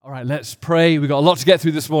right, let's pray. We've got a lot to get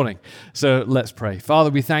through this morning, so let's pray.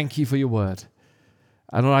 Father, we thank you for your word.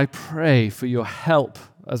 And I pray for your help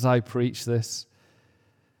as I preach this.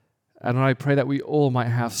 And I pray that we all might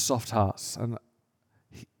have soft hearts and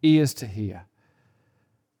ears to hear.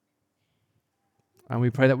 And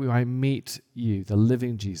we pray that we might meet you, the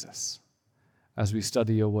living Jesus, as we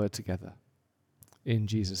study your word together. In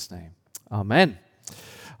Jesus' name. Amen.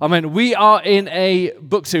 Amen. We are in a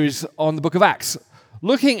book series on the book of Acts,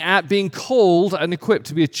 looking at being called and equipped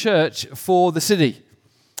to be a church for the city.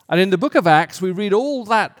 And in the book of Acts, we read all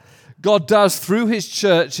that God does through his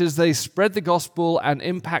church as they spread the gospel and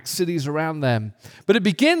impact cities around them. But it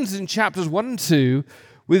begins in chapters 1 and 2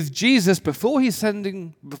 with Jesus, before he sends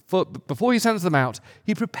them out,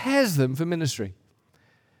 he prepares them for ministry.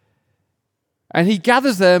 And he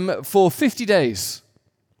gathers them for 50 days.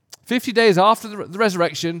 50 days after the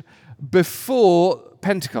resurrection, before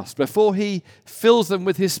Pentecost, before he fills them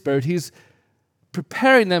with his Spirit, he's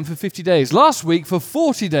preparing them for 50 days. Last week, for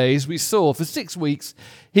 40 days, we saw, for 6 weeks,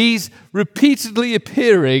 he's repeatedly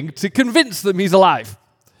appearing to convince them he's alive.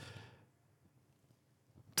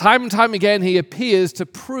 Time and time again, he appears to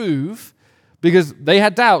prove, because they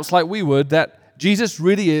had doubts like we would, that Jesus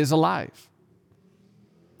really is alive.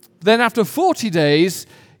 Then after 40 days,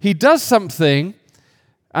 he does something,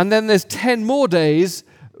 and then there's 10 more days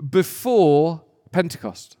before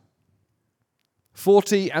Pentecost.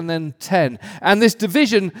 40 and then 10. And this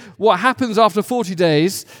division, what happens after 40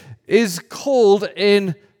 days, is called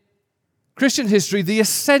in Christian history the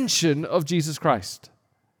ascension of Jesus Christ.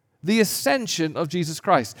 The ascension of Jesus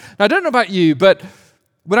Christ. Now, I don't know about you, but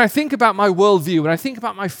when I think about my worldview, when I think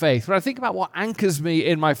about my faith, when I think about what anchors me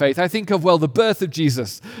in my faith, I think of, well, the birth of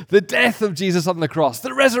Jesus, the death of Jesus on the cross,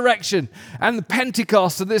 the resurrection, and the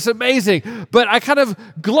Pentecost, and it's amazing. But I kind of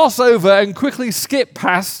gloss over and quickly skip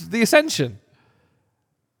past the ascension.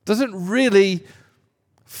 Doesn't really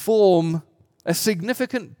form a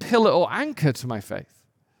significant pillar or anchor to my faith.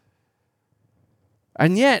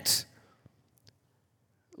 And yet,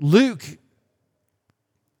 Luke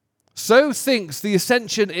so thinks the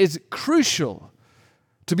ascension is crucial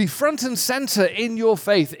to be front and center in your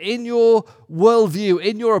faith, in your worldview,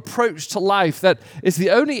 in your approach to life, that it's the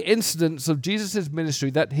only incidents of Jesus' ministry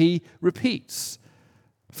that he repeats.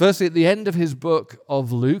 Firstly, at the end of his book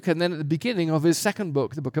of Luke, and then at the beginning of his second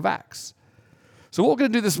book, the book of Acts. So what we're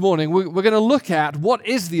going to do this morning, we're going to look at what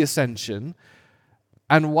is the ascension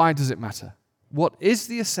and why does it matter? What is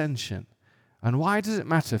the ascension and why does it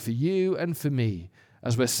matter for you and for me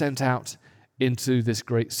as we're sent out into this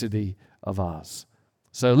great city of ours?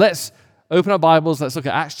 So let's open our Bibles. Let's look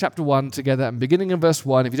at Acts chapter 1 together, and beginning in verse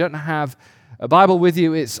 1. If you don't have a Bible with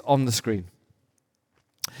you, it's on the screen.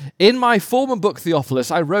 In my former book,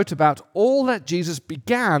 Theophilus, I wrote about all that Jesus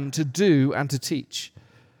began to do and to teach,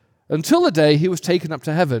 until the day he was taken up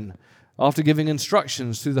to heaven, after giving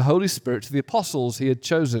instructions through the Holy Spirit to the apostles he had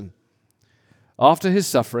chosen. After his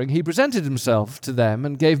suffering, he presented himself to them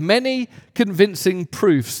and gave many convincing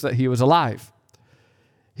proofs that he was alive.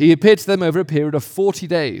 He appeared to them over a period of 40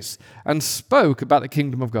 days and spoke about the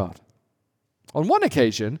kingdom of God. On one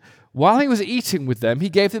occasion, while he was eating with them, he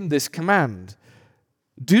gave them this command: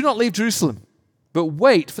 "Do not leave Jerusalem, but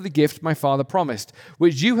wait for the gift my Father promised,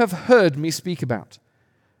 which you have heard me speak about.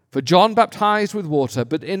 For John baptized with water,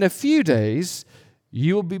 but in a few days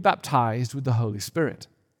you will be baptized with the Holy Spirit."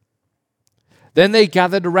 Then they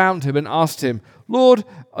gathered around him and asked him, "Lord,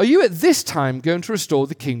 are you at this time going to restore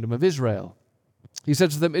the kingdom of Israel?" He said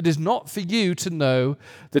to them, "It is not for you to know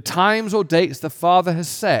the times or dates the Father has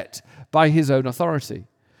set by his own authority,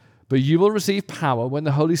 but you will receive power when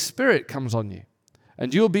the Holy Spirit comes on you,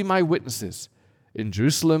 and you will be my witnesses in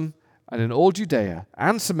Jerusalem and in all Judea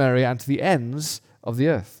and Samaria and to the ends of the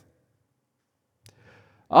earth."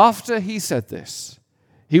 After he said this,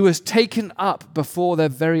 he was taken up before their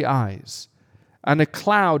very eyes, and a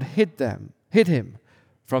cloud hid him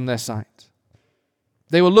from their sight.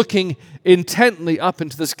 They were looking intently up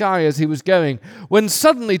into the sky as he was going, when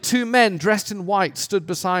suddenly 2 men dressed in white stood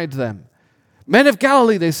beside them. "Men of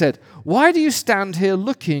Galilee," they said, "why do you stand here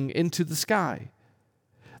looking into the sky?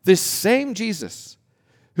 This same Jesus,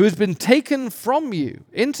 who has been taken from you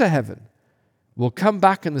into heaven, will come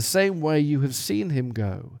back in the same way you have seen him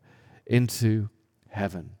go into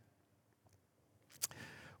heaven."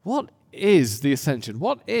 What is the ascension?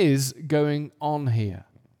 What is going on here?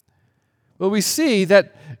 Well, we see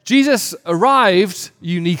that Jesus arrived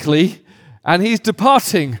uniquely and he's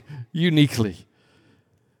departing uniquely.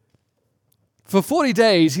 For 40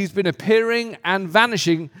 days, he's been appearing and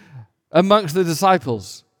vanishing amongst the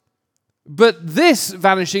disciples. But this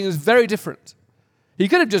vanishing is very different. He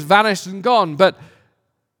could have just vanished and gone, but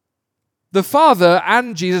the Father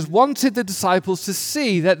and Jesus wanted the disciples to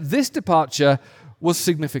see that this departure was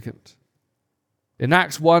significant. In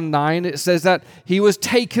Acts 1:9, it says that he was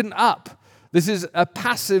taken up. This is a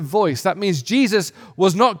passive voice. That means Jesus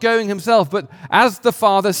was not going himself, but as the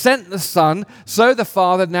Father sent the Son, so the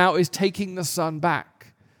Father now is taking the Son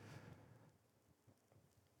back.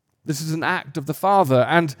 This is an act of the Father,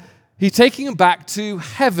 and he's taking him back to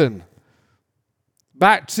heaven,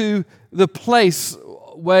 back to the place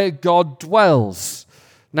where God dwells.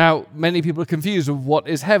 Now, many people are confused with what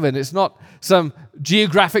is heaven. It's not some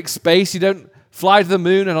geographic space. You don't fly to the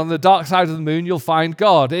moon, and on the dark side of the moon, you'll find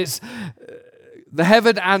God. It's the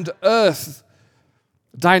heaven and earth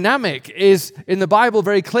dynamic is, in the Bible,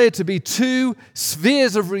 very clear to be two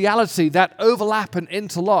spheres of reality that overlap and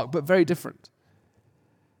interlock, but very different.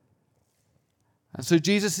 And so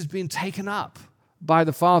Jesus is being taken up by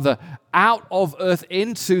the Father out of earth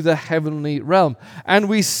into the heavenly realm. And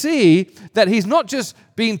we see that he's not just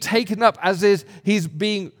being taken up as is, he's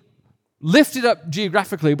being lifted up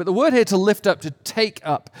geographically, but the word here to lift up, to take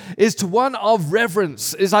up, is to one of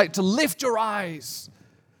reverence, is like to lift your eyes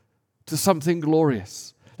to something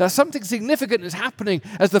glorious. That something significant is happening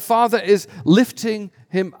as the Father is lifting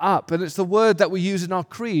him up. And it's the word that we use in our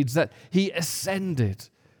creeds, that he ascended.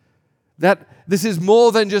 That this is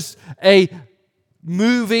more than just a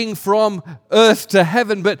moving from earth to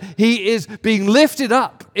heaven, but he is being lifted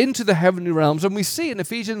up into the heavenly realms. And we see in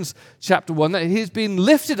Ephesians chapter 1 that he's been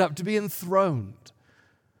lifted up to be enthroned.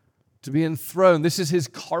 To be enthroned. This is his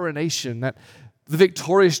coronation, that the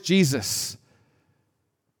victorious Jesus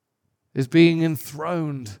is being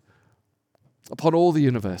enthroned upon all the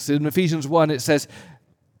universe. In Ephesians 1 it says,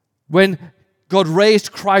 when God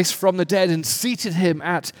raised Christ from the dead and seated him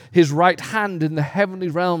at his right hand in the heavenly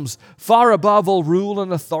realms, far above all rule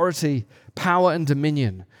and authority, power and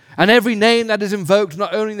dominion, and every name that is invoked,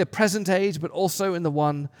 not only in the present age, but also in the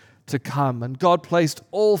one to come. And God placed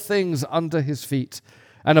all things under his feet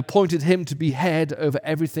and appointed him to be head over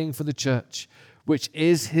everything for the church, which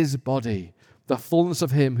is his body, the fullness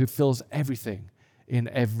of him who fills everything in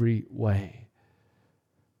every way.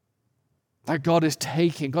 That God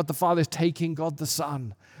the Father is taking God the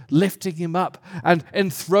Son, lifting him up and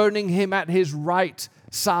enthroning him at his right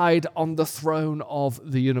side on the throne of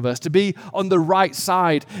the universe. To be on the right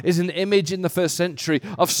side is an image in the first century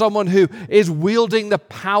of someone who is wielding the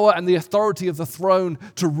power and the authority of the throne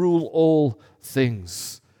to rule all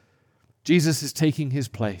things. Jesus is taking his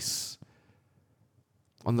place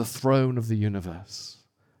on the throne of the universe.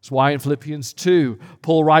 That's why in Philippians 2,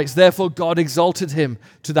 Paul writes, therefore God exalted him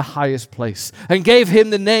to the highest place and gave him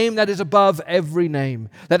the name that is above every name,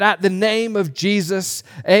 that at the name of Jesus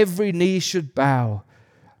every knee should bow,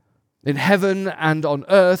 in heaven and on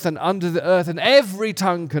earth and under the earth, and every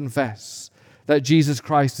tongue confess that Jesus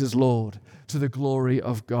Christ is Lord, to the glory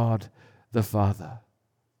of God the Father.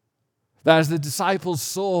 That as the disciples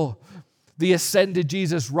saw the ascended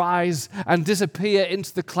Jesus rise and disappear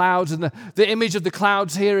into the clouds. And the image of the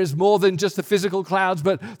clouds here is more than just the physical clouds,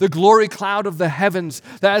 but the glory cloud of the heavens.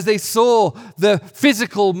 That as they saw the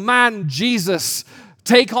physical man, Jesus,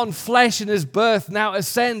 take on flesh in his birth, now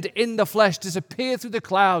ascend in the flesh, disappear through the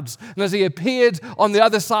clouds. And as he appeared on the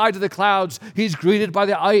other side of the clouds, he's greeted by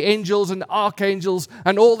the angels and archangels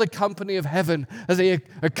and all the company of heaven as they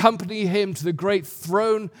accompany him to the great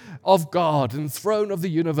throne of God and throne of the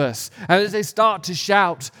universe. And as they start to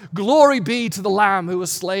shout, glory be to the Lamb who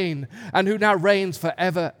was slain and who now reigns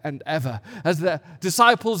forever and ever. As the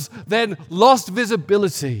disciples then lost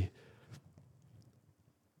visibility,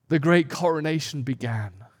 the great coronation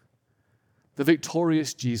began. The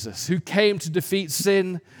victorious Jesus, who came to defeat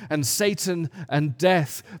sin and Satan and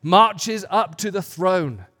death, marches up to the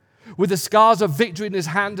throne with the scars of victory in his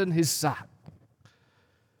hand and his side,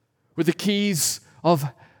 with the keys of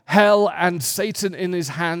hell and Satan in his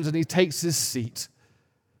hands, and he takes his seat.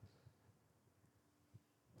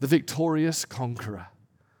 The victorious conqueror,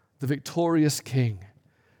 the victorious king,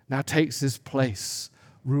 now takes his place,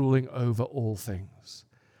 ruling over all things.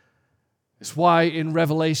 It's why in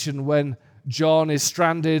Revelation, when John is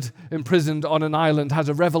stranded, imprisoned on an island, has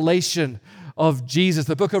a revelation of Jesus.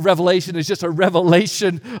 The book of Revelation is just a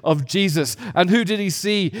revelation of Jesus. And who did he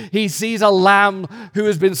see? He sees a lamb who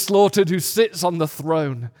has been slaughtered, who sits on the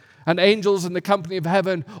throne. And angels in the company of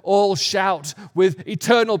heaven all shout with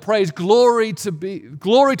eternal praise, glory to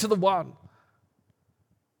the one.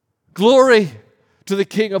 Glory to the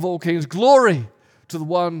King of all kings. Glory to the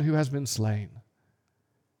one who has been slain.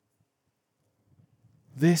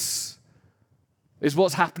 This is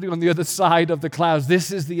what's happening on the other side of the clouds.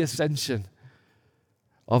 This is the ascension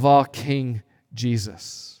of our King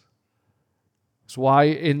Jesus. That's why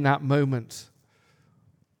in that moment,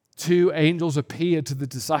 two angels appeared to the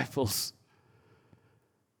disciples,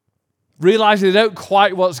 realizing they don't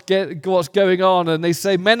quite what's going on, and they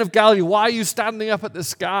say, "Men of Galilee, why are you standing up at the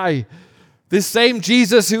sky? This same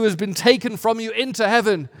Jesus who has been taken from you into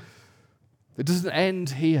heaven, it doesn't end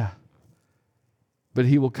here, but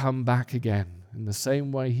he will come back again. In the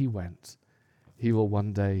same way he went, he will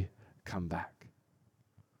one day come back."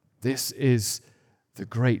 This is the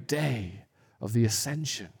great day of the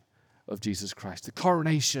ascension of Jesus Christ, the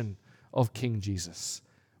coronation of King Jesus,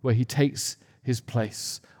 where he takes his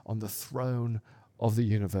place on the throne of the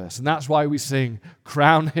universe. And that's why we sing,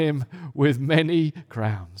 "Crown him with many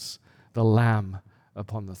crowns, the Lamb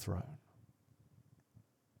upon the throne."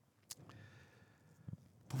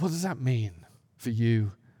 But what does that mean for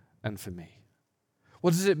you and for me?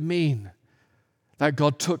 What does it mean that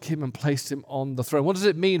God took him and placed him on the throne? What does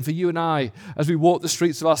it mean for you and I as we walk the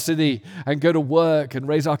streets of our city and go to work and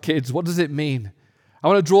raise our kids? What does it mean? I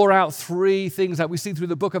want to draw out three things that we see through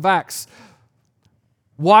the book of Acts.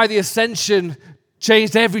 Why the ascension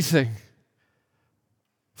changed everything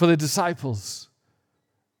for the disciples.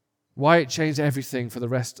 Why it changed everything for the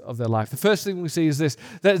rest of their life. The first thing we see is this,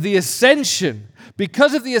 that the ascension,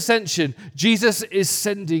 because of the ascension, Jesus is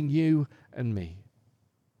sending you and me.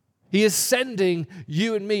 He is sending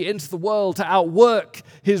you and me into the world to outwork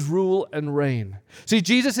his rule and reign. See,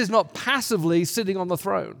 Jesus is not passively sitting on the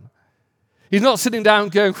throne. He's not sitting down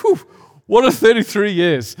going, "Whew, what a 33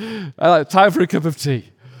 years. Time for a cup of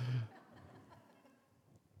tea."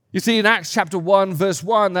 You see, in Acts chapter 1, verse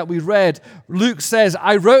 1 that we read, Luke says,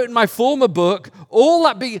 "I wrote in my former book all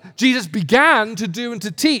that Jesus began to do and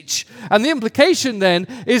to teach." And the implication then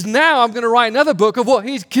is now I'm going to write another book of what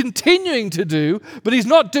he's continuing to do, but he's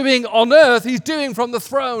not doing on earth, he's doing from the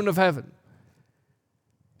throne of heaven.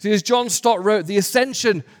 See, as John Stott wrote, the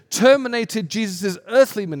ascension terminated Jesus'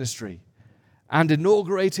 earthly ministry and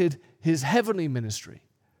inaugurated his heavenly ministry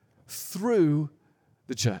through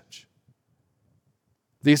the church.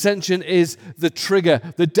 The ascension is the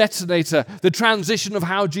trigger, the detonator, the transition of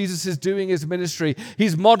how Jesus is doing his ministry.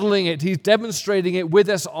 He's modeling it, he's demonstrating it with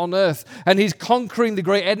us on earth, and he's conquering the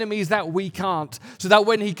great enemies that we can't, so that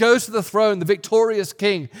when he goes to the throne, the victorious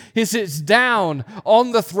king, he sits down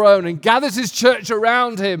on the throne and gathers his church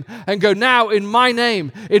around him and go, "Now in my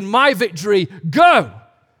name, in my victory, go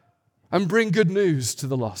and bring good news to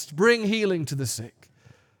the lost, bring healing to the sick.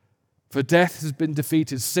 For death has been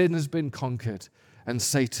defeated, sin has been conquered, and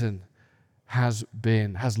Satan has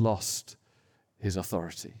lost his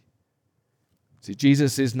authority." See,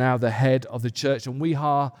 Jesus is now the head of the church, and we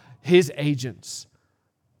are his agents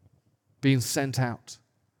being sent out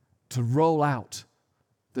to roll out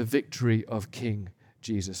the victory of King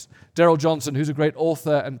Jesus. Darrell Johnson, who's a great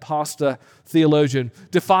author and pastor, theologian,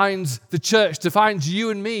 defines the church, defines you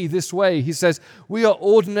and me this way. He says, "We are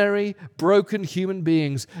ordinary, broken human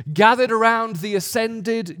beings gathered around the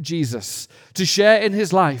ascended Jesus to share in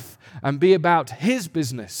his life and be about his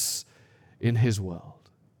business in his world."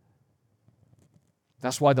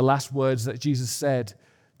 That's why the last words that Jesus said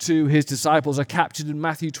to his disciples are captured in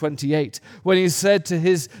Matthew 28, when he said to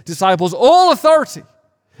his disciples, "All authority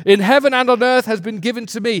in heaven and on earth has been given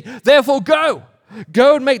to me. Therefore go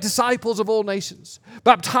and make disciples of all nations,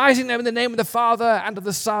 baptizing them in the name of the Father and of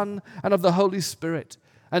the Son and of the Holy Spirit,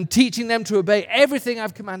 and teaching them to obey everything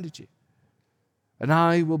I've commanded you. And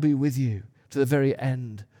I will be with you to the very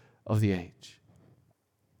end of the age."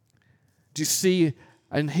 Do you see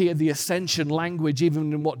and hear the ascension language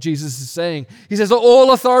even in what Jesus is saying? He says,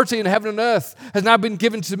 "All authority in heaven and earth has now been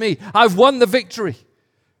given to me. I've won the victory.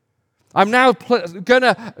 I'm now going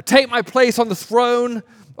to take my place on the throne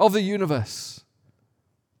of the universe,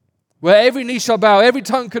 where every knee shall bow, every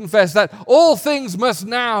tongue confess that all things must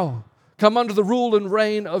now come under the rule and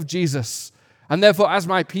reign of Jesus. And therefore, as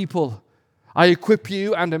my people, I equip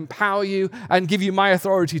you and empower you and give you my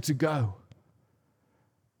authority to go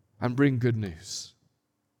and bring good news,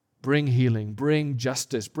 bring healing, bring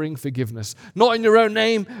justice, bring forgiveness, not in your own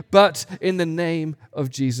name, but in the name of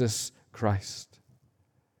Jesus Christ."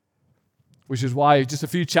 Which is why just a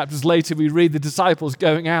few chapters later we read the disciples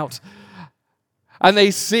going out and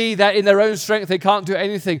they see that in their own strength they can't do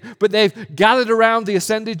anything, but they've gathered around the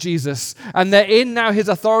ascended Jesus and they're in now his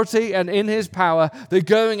authority and in his power. They're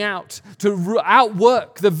going out to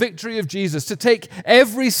outwork the victory of Jesus, to take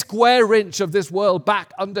every square inch of this world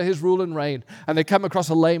back under his rule and reign. And they come across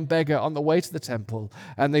a lame beggar on the way to the temple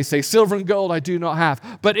and they say, "Silver and gold I do not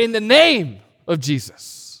have, but in the name of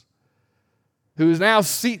Jesus, who is now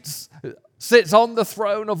sits on the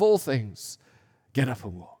throne of all things, get up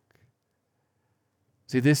and walk."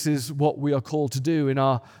 See, this is what we are called to do in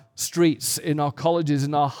our streets, in our colleges,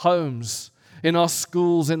 in our homes, in our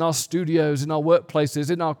schools, in our studios, in our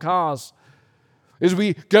workplaces, in our cars. As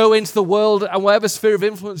we go into the world and whatever sphere of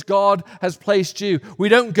influence God has placed you, we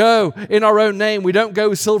don't go in our own name, we don't go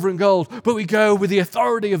with silver and gold, but we go with the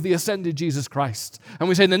authority of the ascended Jesus Christ. And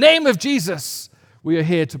we say, in the name of Jesus, we are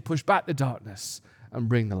here to push back the darkness and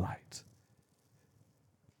bring the light.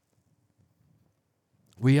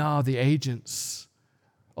 We are the agents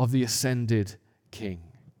of the ascended King.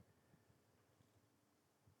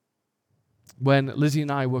 When Lizzie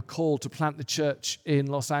and I were called to plant the church in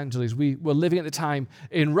Los Angeles, we were living at the time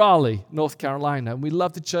in Raleigh, North Carolina, and we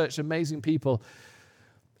loved the church, amazing people.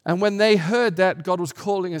 And when they heard that God was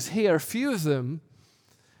calling us here, a few of them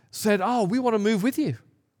said, "Oh, we want to move with you.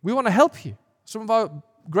 We want to help you." Some of our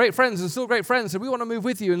great friends and still great friends said, "We want to move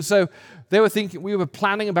with you." And so they were thinking, we were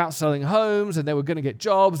planning about selling homes, and they were going to get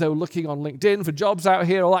jobs. They were looking on LinkedIn for jobs out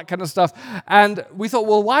here, all that kind of stuff. And we thought,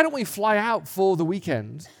 well, why don't we fly out for the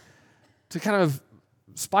weekend to kind of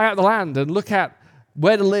spy out the land and look at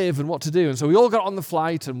where to live and what to do. And so we all got on the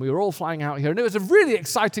flight and we were all flying out here. And it was a really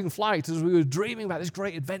exciting flight as we were dreaming about this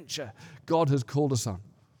great adventure God has called us on.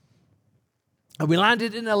 And we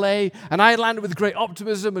landed in LA, and I landed with great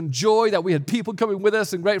optimism and joy that we had people coming with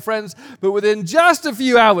us and great friends. But within just a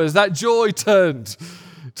few hours, that joy turned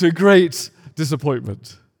to great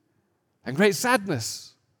disappointment and great sadness.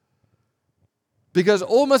 Because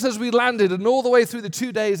almost as we landed and all the way through the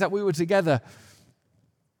 2 days that we were together,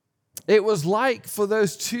 it was like for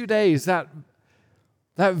those 2 days, that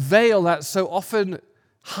veil that so often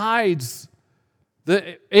hides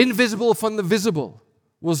the invisible from the visible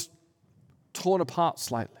was torn apart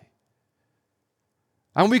slightly.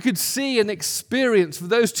 And we could see and experience for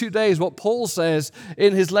those 2 days what Paul says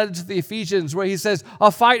in his letter to the Ephesians, where he says,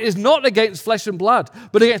 our fight is not against flesh and blood,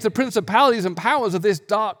 but against the principalities and powers of this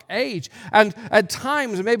dark age. And at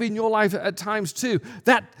times, and maybe in your life at times too,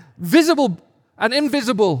 that visible and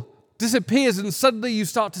invisible disappears, and suddenly you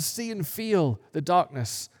start to see and feel the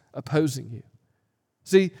darkness opposing you.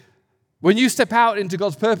 See, when you step out into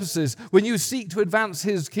God's purposes, when you seek to advance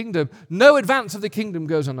His kingdom, no advance of the kingdom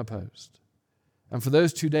goes unopposed. And for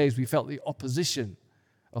those 2 days, we felt the opposition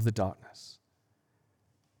of the darkness.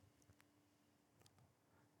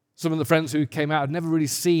 Some of the friends who came out had never really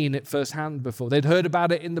seen it firsthand before. They'd heard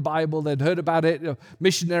about it in the Bible. They'd heard about it,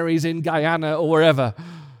 missionaries in Guyana or wherever.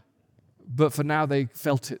 But for now, they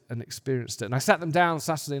felt it and experienced it. And I sat them down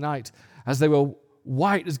Saturday night as they were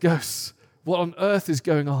white as ghosts. What on earth is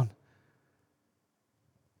going on?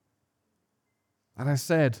 And I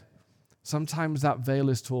said, sometimes that veil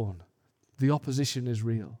is torn. The opposition is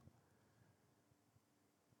real.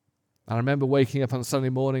 And I remember waking up on Sunday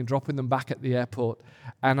morning, dropping them back at the airport,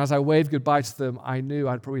 and as I waved goodbye to them, I knew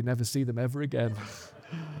I'd probably never see them ever again.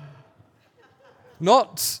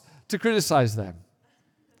 Not to criticize them,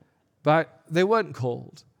 but they weren't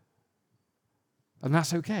called. And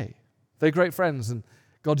that's okay. They're great friends, and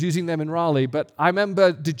God's using them in Raleigh, but I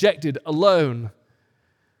remember dejected, alone.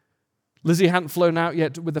 Lizzie hadn't flown out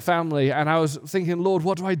yet with the family, and I was thinking, Lord,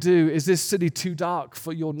 what do I do? Is this city too dark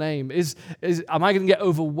for your name? Am I going to get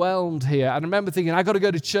overwhelmed here? And I remember thinking, I got to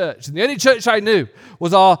go to church. And the only church I knew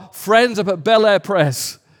was our friends up at Bel Air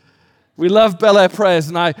Press. We love Bel Air Press,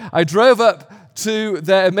 and I drove up to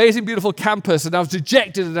their amazing, beautiful campus, and I was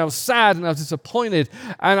dejected, and I was sad, and I was disappointed,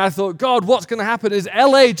 and I thought, God, what's going to happen? Is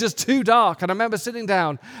LA just too dark? And I remember sitting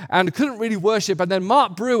down and couldn't really worship, and then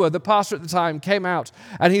Mark Brewer, the pastor at the time, came out,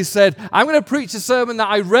 and he said, I'm going to preach a sermon that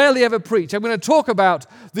I rarely ever preach. I'm going to talk about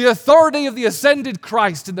the authority of the ascended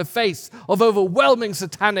Christ in the face of overwhelming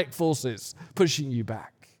satanic forces pushing you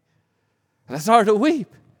back. And I started to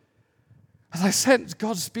weep as I sensed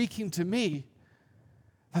God speaking to me.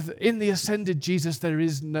 In the ascended Jesus, there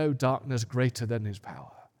is no darkness greater than His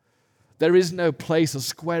power. There is no place, a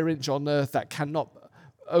square inch on earth that cannot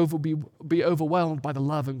be overwhelmed by the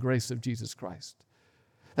love and grace of Jesus Christ.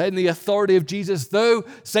 In the authority of Jesus, though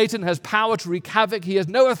Satan has power to wreak havoc, he has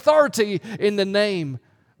no authority in the name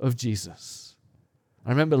of Jesus.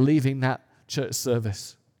 I remember leaving that church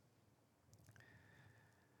service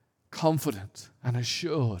confident and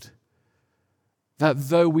assured that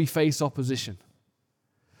though we face opposition,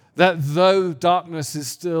 that though darkness is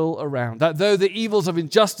still around, that though the evils of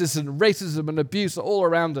injustice and racism and abuse are all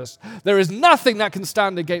around us, there is nothing that can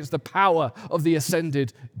stand against the power of the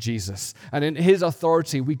ascended Jesus. And in His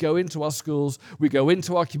authority, we go into our schools, we go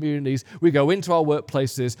into our communities, we go into our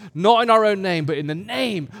workplaces, not in our own name, but in the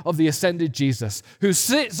name of the ascended Jesus, who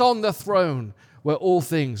sits on the throne where all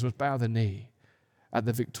things must bow the knee at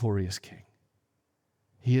the victorious King.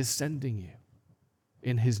 He is sending you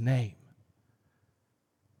in His name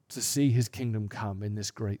to see his kingdom come in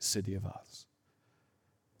this great city of ours.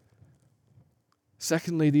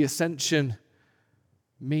 Secondly, the ascension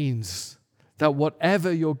means that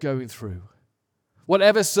whatever you're going through,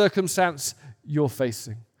 whatever circumstance you're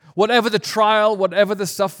facing, whatever the trial, whatever the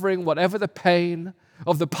suffering, whatever the pain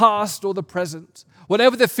of the past or the present,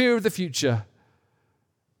 whatever the fear of the future,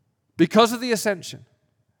 because of the ascension,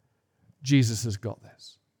 Jesus has got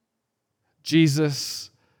this.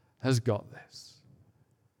 Jesus has got this.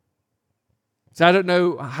 So I don't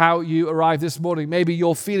know how you arrived this morning. Maybe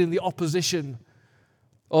you're feeling the opposition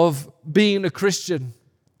of being a Christian.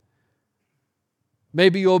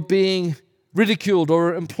 Maybe you're being ridiculed,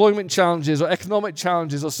 or employment challenges, or economic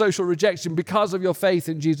challenges, or social rejection because of your faith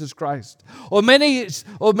in Jesus Christ. Or maybe it's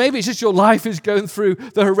just your life is going through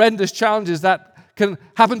the horrendous challenges that can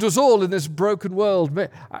happen to us all in this broken world.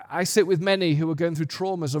 I sit with many who are going through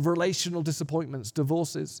traumas of relational disappointments,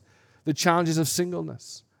 divorces, the challenges of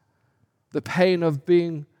singleness, the pain of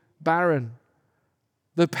being barren,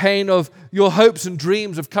 the pain of your hopes and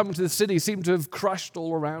dreams of coming to the city seem to have crushed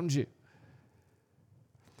all around you.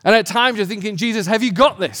 And at times you're thinking, Jesus, have you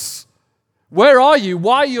got this? Where are you?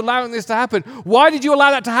 Why are you allowing this to happen? Why did you allow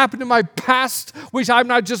that to happen in my past, which I'm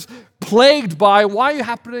now just plagued by? Why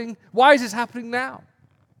is this happening now?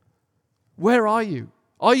 Where are you?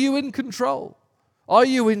 Are you in control? Are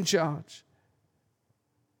you in charge?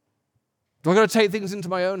 Do I got to take things into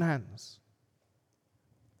my own hands?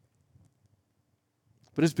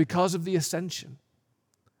 But it's because of the ascension.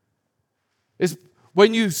 It's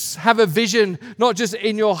when you have a vision, not just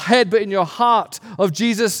in your head, but in your heart, of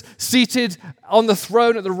Jesus seated on the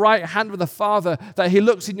throne at the right hand of the Father, that he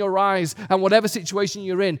looks in your eyes, and whatever situation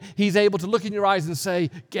you're in, he's able to look in your eyes and say,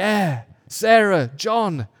 Gare, Sarah,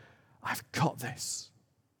 John, I've got this.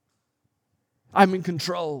 I'm in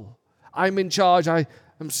control. I'm in charge. I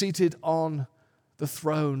am seated on the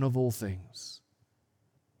throne of all things.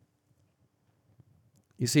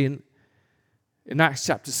 You see, in Acts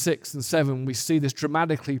chapter 6 and 7, we see this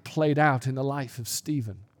dramatically played out in the life of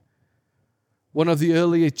Stephen, one of the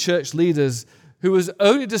earlier church leaders who was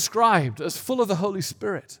only described as full of the Holy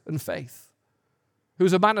Spirit and faith, who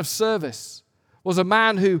was a man of service, was a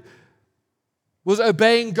man who was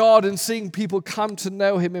obeying God and seeing people come to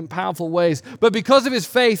know him in powerful ways. But because of his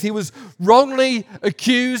faith, he was wrongly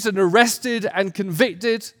accused and arrested and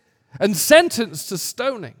convicted and sentenced to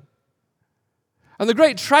stoning. And the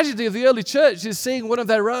great tragedy of the early church is seeing one of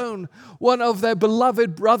their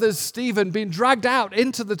beloved brothers, Stephen, being dragged out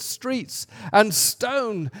into the streets and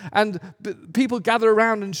stoned, and people gather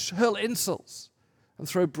around and hurl insults and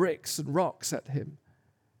throw bricks and rocks at him.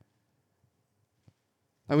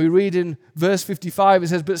 And we read in verse 55, it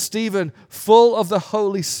says, "But Stephen, full of the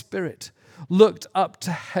Holy Spirit, looked up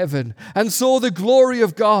to heaven and saw the glory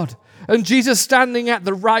of God, and Jesus standing at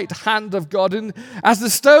the right hand of God. And as the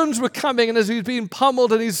stones were coming, and as he was being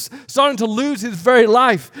pummeled and he's starting to lose his very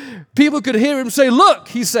life, people could hear him say, 'Look,'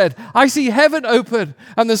 he said, 'I see heaven open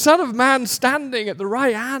and the Son of Man standing at the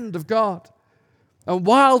right hand of God.' And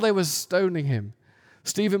while they were stoning him,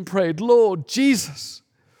 Stephen prayed, 'Lord Jesus,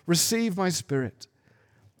 receive my spirit.'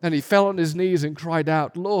 And he fell on his knees and cried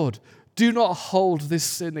out, 'Lord, do not hold this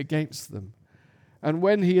sin against them.' And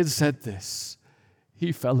when he had said this,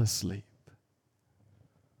 he fell asleep."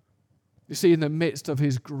 You see, in the midst of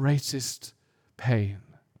his greatest pain,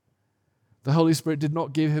 the Holy Spirit did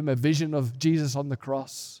not give him a vision of Jesus on the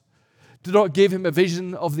cross, did not give him a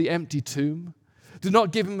vision of the empty tomb, did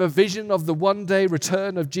not give him a vision of the one-day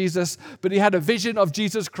return of Jesus, but he had a vision of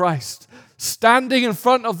Jesus Christ standing in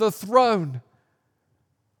front of the throne,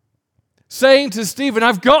 saying to Stephen,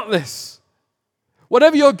 "I've got this.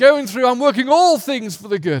 Whatever you're going through, I'm working all things for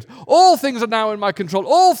the good. All things are now in my control.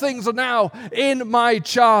 All things are now in my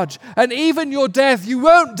charge. And even your death, you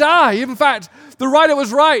won't die." In fact, the writer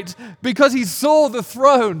was right, because he saw the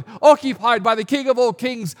throne occupied by the King of all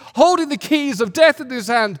kings, holding the keys of death in his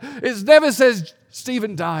hand. It never says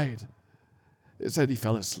Stephen died. It said he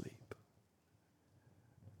fell asleep.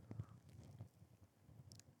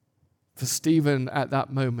 For Stephen at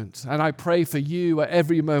that moment, and I pray for you at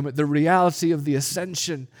every moment, the reality of the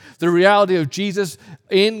ascension, the reality of Jesus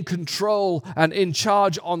in control and in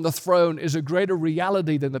charge on the throne, is a greater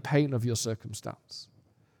reality than the pain of your circumstance.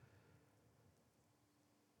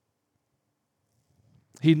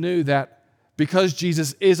 He knew that because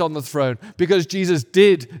Jesus is on the throne, because Jesus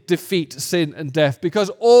did defeat sin and death,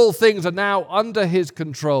 because all things are now under his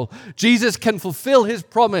control, Jesus can fulfill his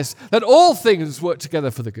promise that all things work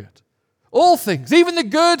together for the good. All things, even the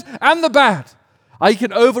good and the bad. He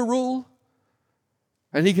can overrule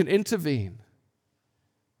and he can intervene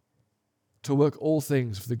to work all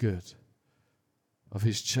things for the good of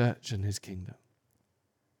his church and his kingdom.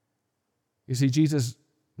 You see, Jesus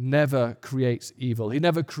never creates evil. He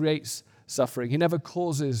never creates suffering. He never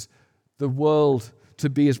causes the world to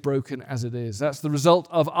be as broken as it is. That's the result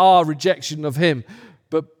of our rejection of him.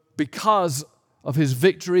 But because of his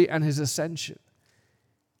victory and his ascension,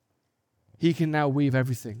 he can now weave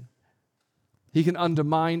everything. He can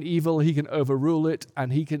undermine evil, he can overrule it,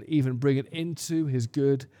 and he can even bring it into his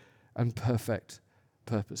good and perfect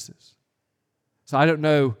purposes. So I don't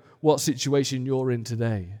know what situation you're in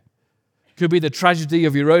today. It could be the tragedy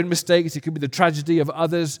of your own mistakes. It could be the tragedy of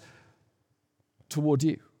others toward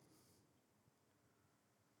you.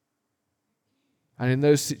 And in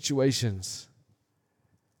those situations,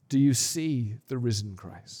 do you see the risen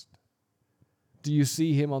Christ? Do you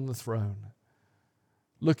see him on the throne,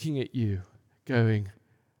 looking at you, going,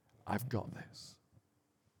 I've got this.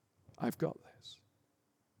 I've got this.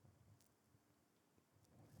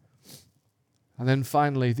 And then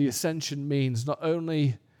finally, the ascension means not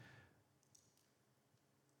only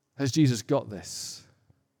has Jesus got this,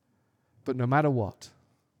 but no matter what,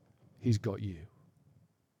 he's got you.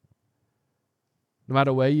 No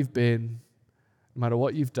matter where you've been, no matter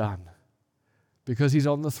what you've done, because he's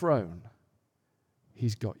on the throne,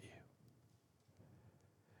 he's got you.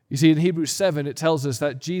 You see, in Hebrews 7, it tells us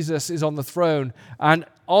that Jesus is on the throne, and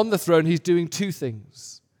on the throne, he's doing two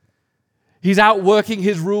things. He's outworking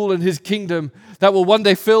his rule and his kingdom that will one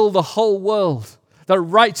day fill the whole world. That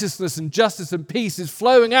righteousness and justice and peace is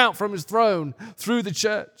flowing out from his throne through the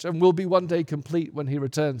church and will be one day complete when he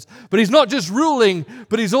returns. But he's not just ruling,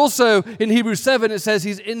 but he's also, in Hebrews 7, it says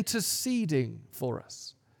he's interceding for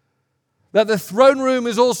us. That the throne room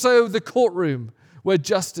is also the courtroom where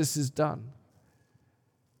justice is done.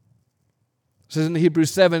 It says in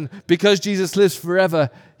Hebrews 7, because Jesus lives forever,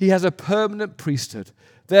 he has a permanent priesthood.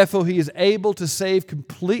 Therefore, he is able to save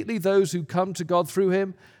completely those who come to God through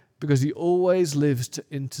him, because he always lives to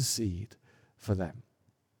intercede for them.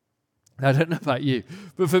 I don't know about you,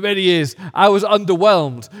 but for many years, I was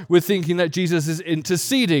underwhelmed with thinking that Jesus is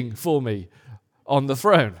interceding for me on the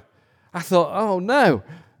throne. I thought, oh no,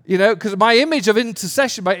 because my image of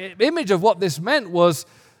intercession, my image of what this meant was,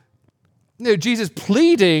 Jesus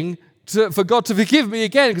pleading for God to forgive me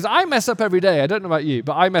again, because I mess up every day. I don't know about you,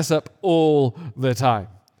 but I mess up all the time.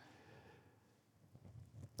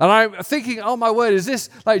 And I'm thinking, oh my word, is this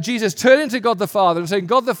like Jesus turning to God the Father and saying,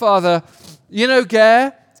 God the Father,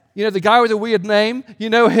 Gare, the guy with the weird name, you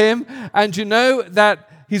know him, and you know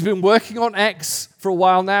that he's been working on X for a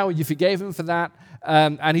while now, you forgave him for that,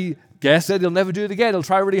 and Gare said he'll never do it again, he'll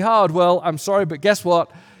try really hard. Well, I'm sorry, but guess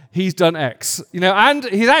what? He's done X, and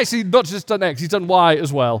he's actually not just done X, he's done Y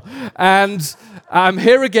as well. And I'm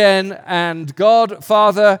here again, and God,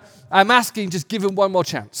 Father, I'm asking, just give him one more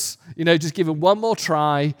chance. Just give him one more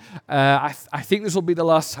try. I think this will be the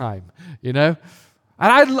last time, And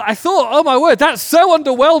I thought, oh my word, that's so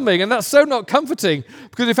underwhelming and that's so not comforting.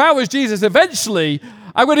 Because if I was Jesus, eventually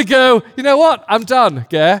I'm going to go, you know what? I'm done,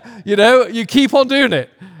 Gare. You keep on doing it.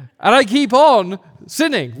 And I keep on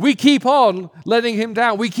sinning. We keep on letting him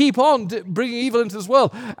down. We keep on bringing evil into this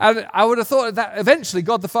world. And I would have thought that eventually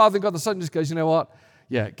God the Father and God the Son just goes, you know what?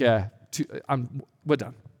 Yeah, Gare, we're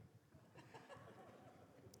done.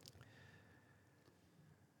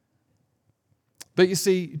 But you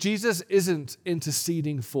see, Jesus isn't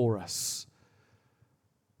interceding for us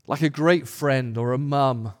like a great friend or a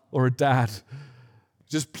mum or a dad,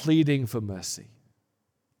 just pleading for mercy.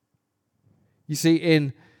 You see,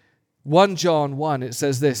 in 1 John 1, it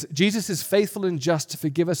says this, Jesus is faithful and just to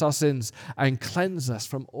forgive us our sins and cleanse us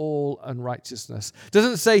from all unrighteousness.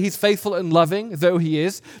 Doesn't say he's faithful and loving, though he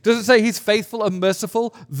is. Doesn't say he's faithful and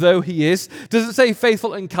merciful, though he is. Doesn't say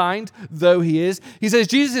faithful and kind, though he is. He says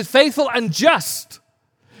Jesus is faithful and just.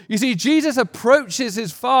 You see, Jesus approaches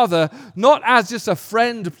his Father not as just a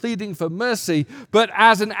friend pleading for mercy, but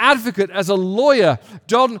as an advocate, as a lawyer.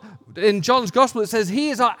 In John's Gospel, it says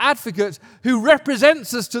he is our advocate who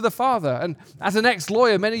represents us to the Father. And as an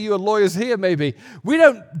ex-lawyer, many of you are lawyers here maybe, we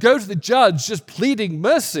don't go to the judge just pleading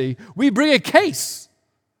mercy. We bring a case.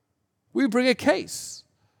 We bring a case.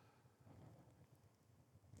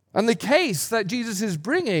 And the case that Jesus is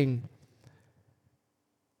bringing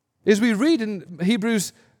is we read in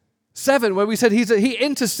Hebrews 7 where we said he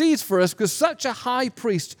intercedes for us because such a high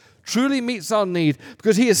priest truly meets our need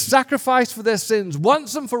because he has sacrificed for their sins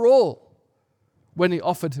once and for all when he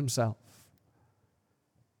offered himself.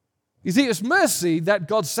 You see, it's mercy that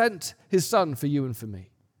God sent his Son for you and for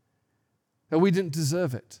me. That we didn't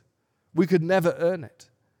deserve it. We could never earn it.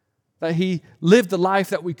 That he lived the life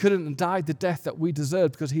that we couldn't and died the death that we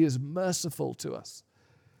deserved because he is merciful to us.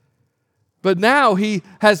 But now he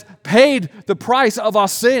has paid the price of our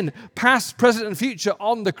sin, past, present, and future,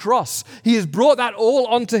 on the cross. He has brought that all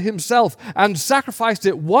onto himself and sacrificed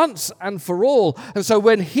it once and for all. And so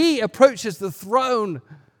when he approaches the throne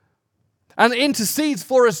and intercedes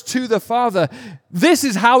for us to the Father, this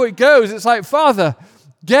is how it goes. It's like, Father,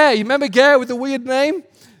 Gare, you remember Gare with the weird name?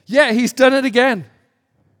 Yeah, he's done it again.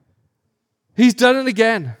 He's done it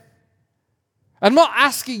again. I'm not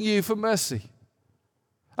asking you for mercy.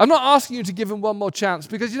 I'm not asking you to give him one more chance,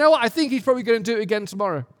 because you know what? I think he's probably going to do it again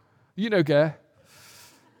tomorrow. You know, Gare.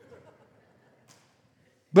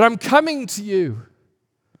 But I'm coming to you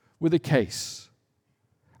with a case.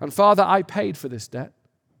 And Father, I paid for this debt.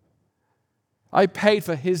 I paid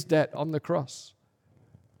for his debt on the cross.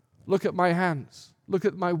 Look at my hands. Look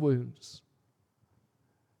at my wounds.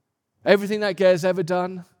 Everything that Gare's ever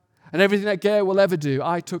done and everything that Gare will ever do,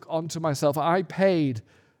 I took onto myself. I paid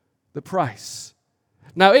the price.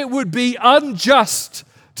 Now, it would be unjust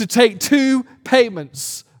to take two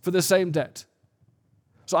payments for the same debt.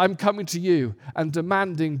 So I'm coming to you and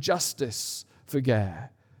demanding justice for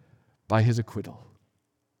Gare by his acquittal.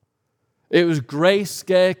 It was grace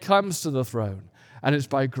Gare comes to the throne, and it's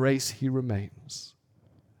by grace he remains.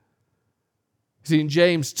 See, in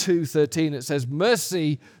James 2:13 it says,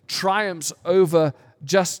 mercy triumphs over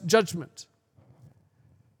just judgment.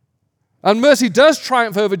 And mercy does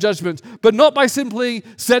triumph over judgment, but not by simply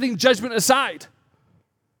setting judgment aside.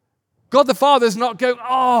 God the Father is not going,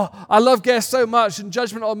 oh, I love Gare so much, and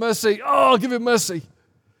judgment or mercy, oh, I'll give him mercy.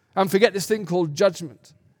 And forget this thing called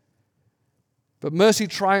judgment. But mercy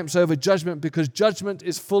triumphs over judgment because judgment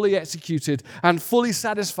is fully executed and fully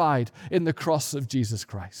satisfied in the cross of Jesus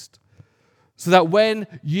Christ. So that when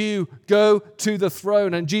you go to the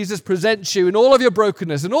throne and Jesus presents you in all of your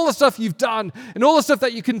brokenness and all the stuff you've done and all the stuff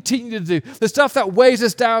that you continue to do, the stuff that weighs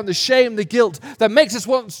us down, the shame, the guilt, that makes us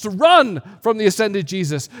want to run from the ascended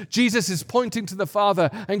Jesus, Jesus is pointing to the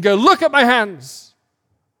Father and go, look at my hands.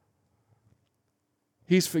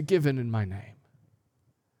 He's forgiven in my name.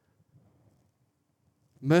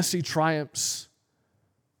 Mercy triumphs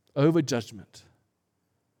over judgment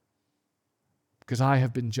because I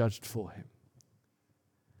have been judged for him.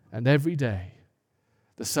 And every day,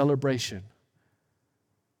 the celebration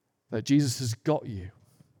that Jesus has got you,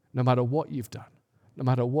 no matter what you've done, no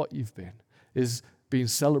matter what you've been, is being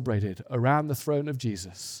celebrated around the throne of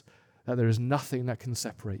Jesus, that there is nothing that can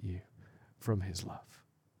separate you from his love.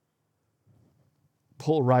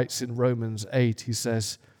 Paul writes in Romans 8, he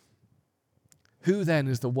says, who then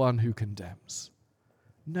is the one who condemns?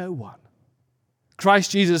 No one.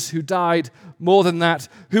 Christ Jesus, who died, more than that,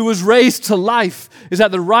 who was raised to life, is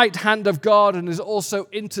at the right hand of God and is also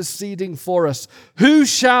interceding for us. Who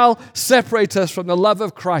shall separate us from the love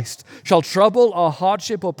of Christ? Shall trouble or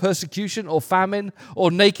hardship or persecution or famine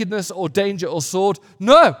or nakedness or danger or sword?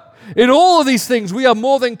 No. In all of these things we are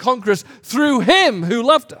more than conquerors through him who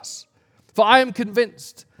loved us. For I am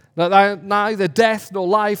convinced that neither death, nor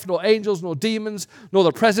life, nor angels, nor demons, nor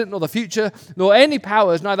the present, nor the future, nor any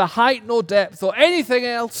powers, neither height nor depth, or anything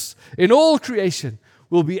else in all creation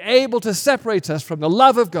will be able to separate us from the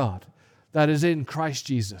love of God that is in Christ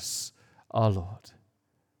Jesus our Lord.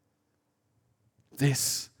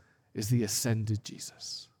 This is the ascended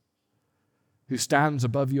Jesus who stands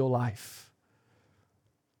above your life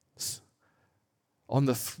on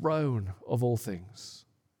the throne of all things,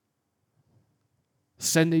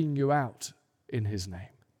 sending you out in his name.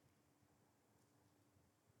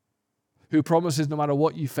 Who promises no matter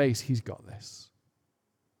what you face, he's got this.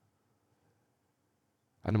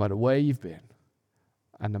 And no matter where you've been,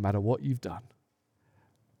 and no matter what you've done,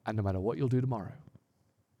 and no matter what you'll do tomorrow,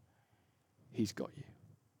 he's got you.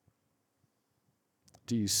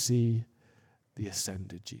 Do you see the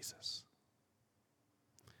ascended Jesus?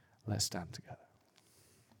 Let's stand together.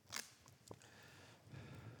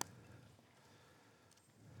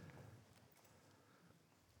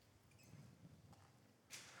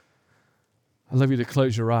 I'd love you to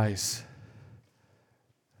close your eyes.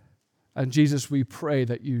 And Jesus, we pray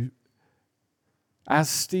that you, as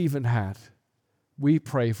Stephen had, we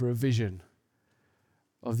pray for a vision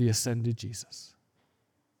of the ascended Jesus,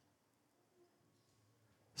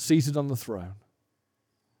 seated on the throne,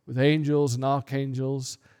 with angels and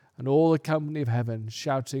archangels and all the company of heaven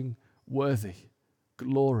shouting, worthy,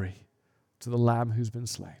 glory to the Lamb who's been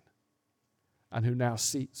slain and who now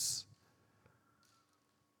sits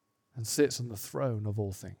on the throne of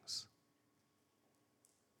all things.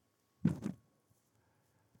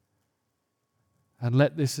 And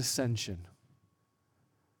let this ascension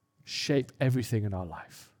shape everything in our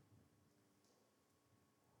life.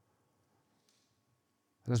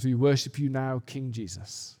 And as we worship you now, King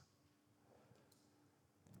Jesus,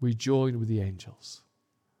 we join with the angels.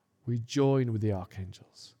 We join with the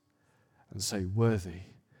archangels and say, worthy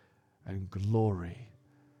and glory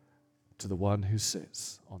to the one who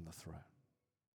sits on the throne.